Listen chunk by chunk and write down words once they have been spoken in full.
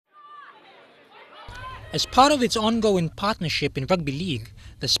As part of its ongoing partnership in rugby league,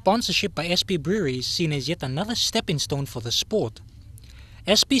 the sponsorship by SP Brewery is seen as yet another stepping stone for the sport.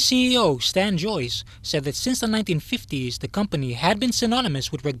 SP CEO Stan Joyce said that since the 1950s the company had been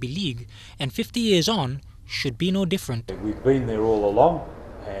synonymous with rugby league, and 50 years on should be no different. We've been there all along,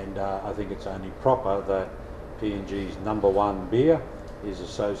 and I think it's only proper that PNG's #1 beer is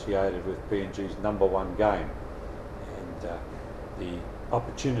associated with PNG's #1 game. And the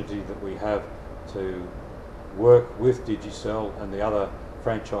opportunity that we have to work with Digicel and the other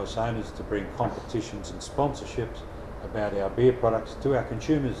franchise owners to bring competitions and sponsorships about our beer products to our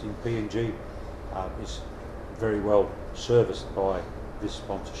consumers in PNG is very well serviced by this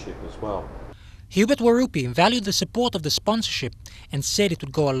sponsorship as well. Hubert Warupi valued the support of the sponsorship and said it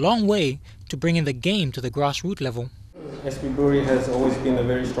would go a long way to bringing the game to the grassroots level. SP Brewery has always been a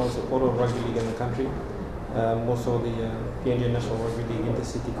very strong supporter of rugby league in the country. Also the PNG National Rugby League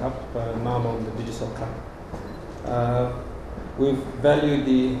Intercity Cup, now known the Digicel Cup. We've valued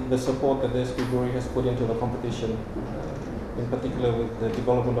the support that the SP Brewery has put into the competition, in particular with the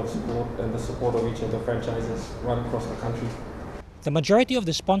development of sport and the support of each of the franchises right across the country. The majority of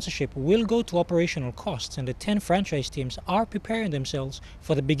the sponsorship will go to operational costs, and the 10 franchise teams are preparing themselves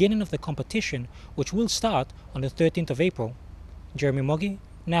for the beginning of the competition, which will start on the 13th of April. Jeremy Moggy,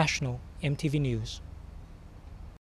 National MTV News.